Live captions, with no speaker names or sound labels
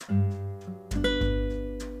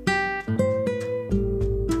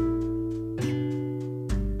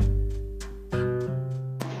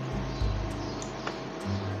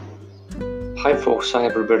Hi folks, hi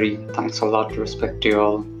everybody. Thanks a lot to respect you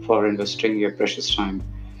all for investing your precious time.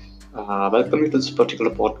 Welcome you to this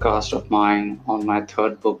particular podcast of mine on my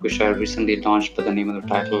third book, which I recently launched by the name of the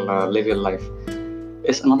title Live Your Life.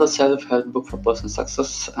 It's another self-help book for personal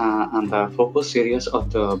success, and the focus areas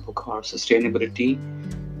of the book are sustainability,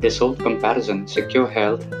 dissolve comparison, secure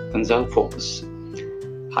health, and self-focus.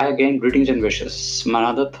 Hi again, greetings and wishes. My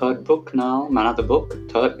another third book now, my another book,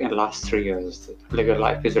 third in the last 3 years. Live Your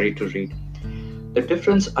Life is ready to read. The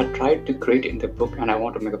difference I tried to create in the book, and I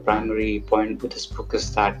want to make a primary point with this book,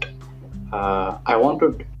 is that I want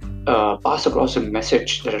to pass across a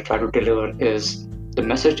message that I try to deliver. Is the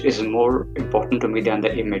message is more important to me than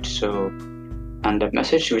the image. So, and the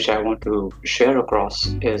message which I want to share across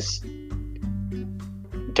is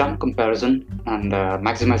dumb comparison and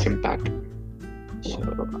maximize impact.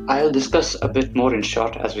 So, I'll discuss a bit more in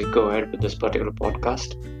short as we go ahead with this particular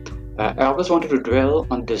podcast. I always wanted to dwell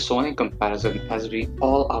on disowning comparison, as we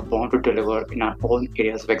all are born to deliver in our own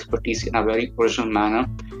areas of expertise in a very original manner,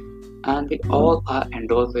 and we all are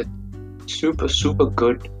endowed with super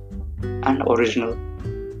good and original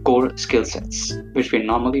core skill sets, which we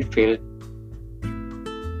normally fail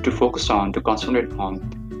to focus on, to concentrate on.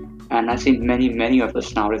 And I see many of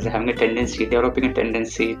us nowadays having a tendency, developing a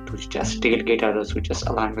tendency to just tailgate others, to just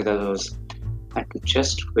align with others, and to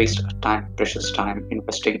just waste our time, precious time,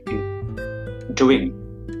 investing in doing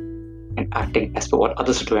and acting as per what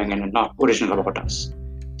others are doing and not original about us.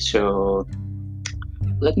 So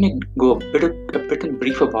let me go a bit in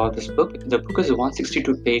brief about this book. The book is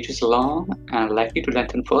 162 pages long and likely to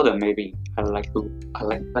lengthen further. Maybe likely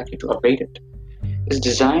to abate it. It's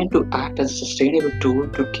designed to act as a sustainable tool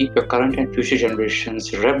to keep your current and future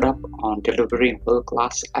generations revved up on delivering world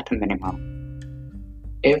class at a minimum.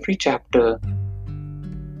 Every chapter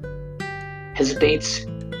hesitates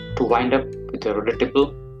to wind up with a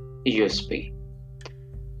relatable USP.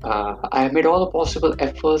 I have made all the possible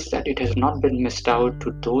efforts that it has not been missed out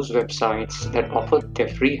to those websites that offer their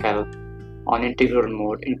free help on integral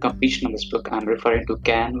mode in completion of this book. I'm referring to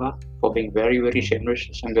Canva for being very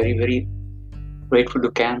generous. I'm very grateful to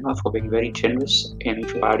Canva for being very generous in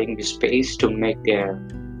providing me space to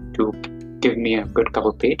give me a good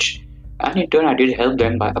cover page. And in turn, I did help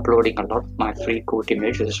them by uploading a lot of my free code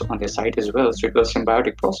images on their site as well. So it was a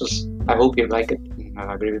symbiotic process. I hope you like it and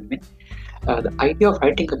agree with me. The idea of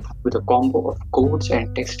writing a book with a combo of codes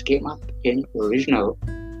and text came up in original,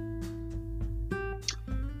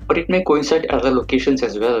 but it may coincide at other locations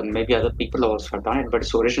as well, and maybe other people also have done it, but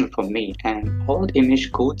it's original for me. And all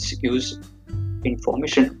image codes use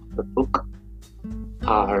information of the book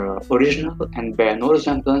are original and bear no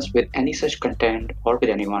resemblance with any such content or with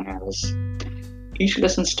anyone else. Each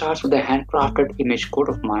lesson starts with a handcrafted image code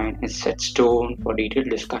of mine and sets tone for detailed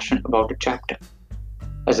discussion about a chapter.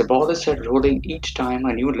 As the ball is set rolling each time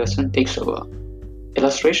a new lesson takes over.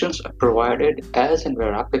 Illustrations are provided as and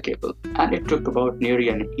where applicable, and it took about nearly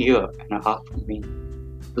an year and a half for me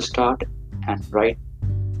to start and write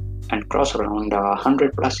and cross around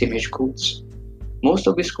 100 plus image codes. Most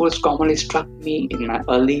of these codes commonly struck me in my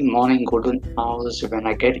early morning golden hours when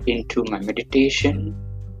I get into my meditation,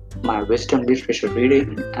 my wisdom literature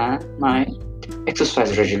reading, and my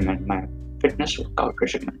exercise regimen, my fitness workout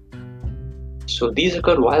regimen. So these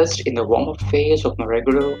occur whilst in the warm-up phase of my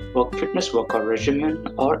regular fitness workout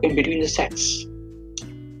regimen or in between the sets.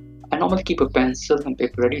 I normally keep a pencil and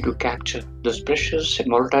paper ready to capture those precious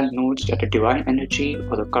and volatile notes that the divine energy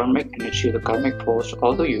or the karmic force,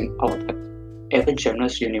 or the ever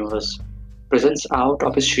generous universe presents out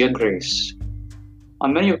of its sheer grace.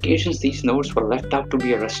 On many occasions, these notes were left out to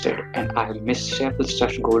be arrested, and I misshaped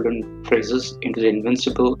such golden phrases into the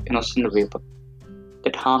invincible, innocent vapor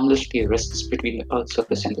that harmlessly rests between the earth's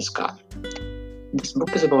surface and the sky. This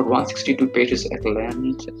book is about 162 pages at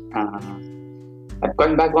length. I'm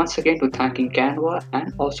going back once again to thanking Canva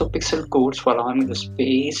and also Pixel Codes for allowing me the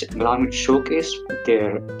space and allowing me to showcase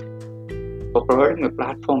for providing a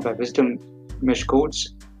platform where wisdom image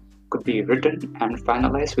codes could be written and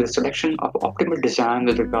finalized with a selection of optimal design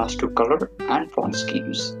with regards to color and font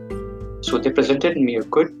schemes. So they presented me a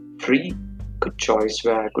good choice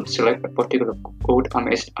where I could select a particular code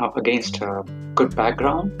against a good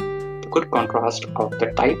background, the good contrast of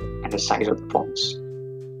the type and the size of the fonts.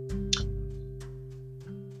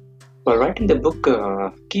 While writing the book,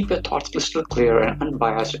 keep your thoughts crystal clear and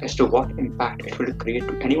unbiased as to what impact it will create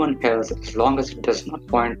to anyone else, as long as it does not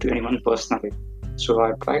point to anyone personally. So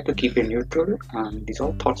I try to keep it neutral, and these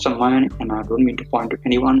all thoughts are mine, and I don't mean to point to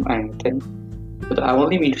anyone or anything. But I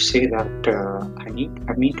only mean to say that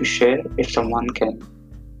I need to share if someone can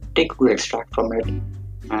take a good extract from it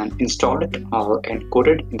and install it or encode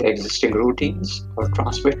it in the existing routines or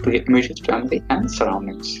transmit to the immediate family and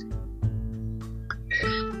surroundings.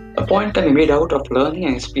 A point can be made out of learning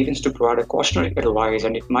and experience to provide a cautionary advice,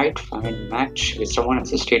 and it might find match with someone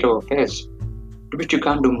else's state of affairs, to which you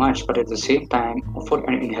can't do much, but at the same time offer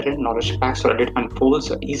an inherent knowledge pack so that it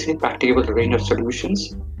unfolds an easily practicable range of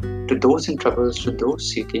solutions to those in troubles, to those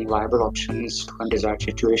seeking viable options to undesired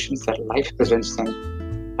situations that life presents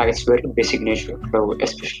them by its very basic nature of flow.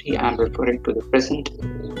 Especially, I'm referring to the present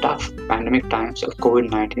tough pandemic times of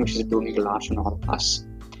COVID-19, which is looming large on all of us.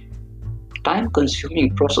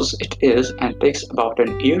 Time-consuming process it is, and takes about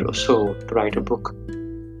an year or so to write a book.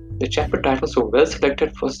 The chapter titles were well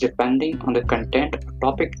selected first depending on the content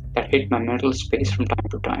or topic that hit my mental space from time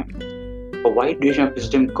to time. A wide range of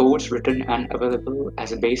wisdom quotes written and available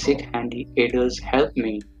as basic handy aiders help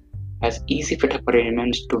me as easy fit-up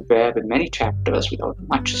arrangements to bear with many chapters without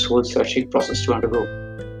much soul-searching process to undergo.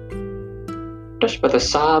 Touched by the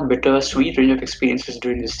sour, bitter, sweet range of experiences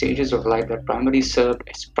during the stages of life that primarily served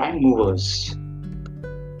as prime movers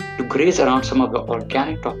to graze around some of the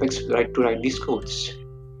organic topics to write these quotes.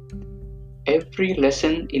 Every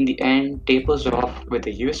lesson in the end tapers off with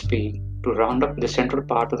a USP to round up the central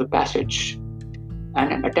part of the passage,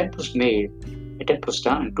 and an attempt was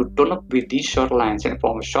done to tone up with these short lines and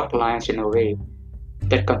form short lines in a way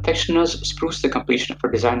that confectioners spruce the completion of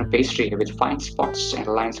a designer pastry with fine spots and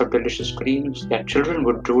lines of delicious creams that children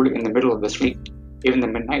would drool in the middle of the sleep, even the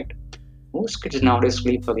midnight. Most kids nowadays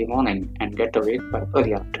sleep early morning and get awake by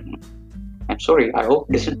early afternoon. I'm sorry, I hope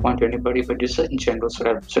it doesn't point to anybody, but this is in general so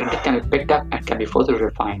that it can be picked up and can be further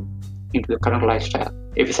refined into the current lifestyle,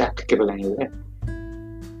 if it's applicable anywhere.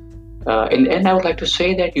 In the end, I would like to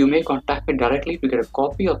say that you may contact me directly to get a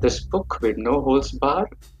copy of this book with no holds barred,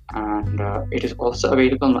 and it is also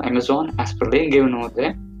available on Amazon as per link given over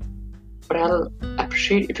there. But I'll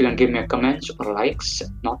appreciate if you can give me a comments or likes,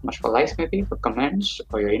 not much for likes maybe, but comments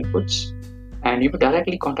or your inputs. And you can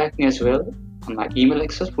directly contact me as well on my email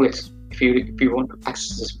access. If you want to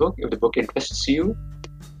access this book, if the book interests you.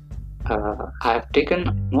 I have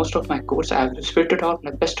taken most of my quotes, I have filtered out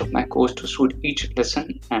the best of my quotes to suit each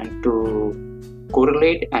lesson and to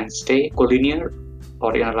correlate and stay collinear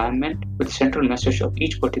or in alignment with the central message of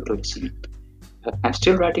each particular lesson. I'm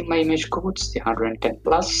still writing my image quotes, the 110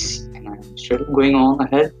 plus, and I'm still going on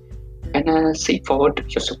ahead and seek forward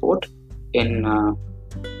your support in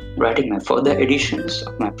writing my further editions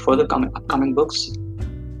of my further upcoming books.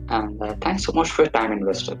 And thanks so much for your time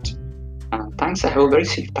invested. Thanks, I have a very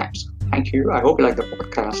safe time. Thank you. I hope you like the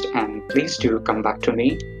podcast, and please do come back to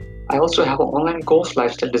me. I also have an online course,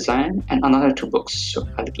 Lifestyle Design, and another 2 books. So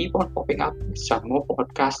I'll keep on popping up with some more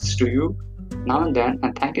podcasts to you now and then.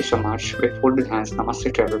 And thank you so much. With folded hands,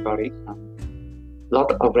 namaste to everybody. A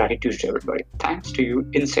lot of gratitude to everybody. Thanks to you,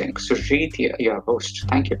 Insane Sujit, your host.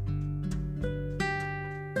 Thank you.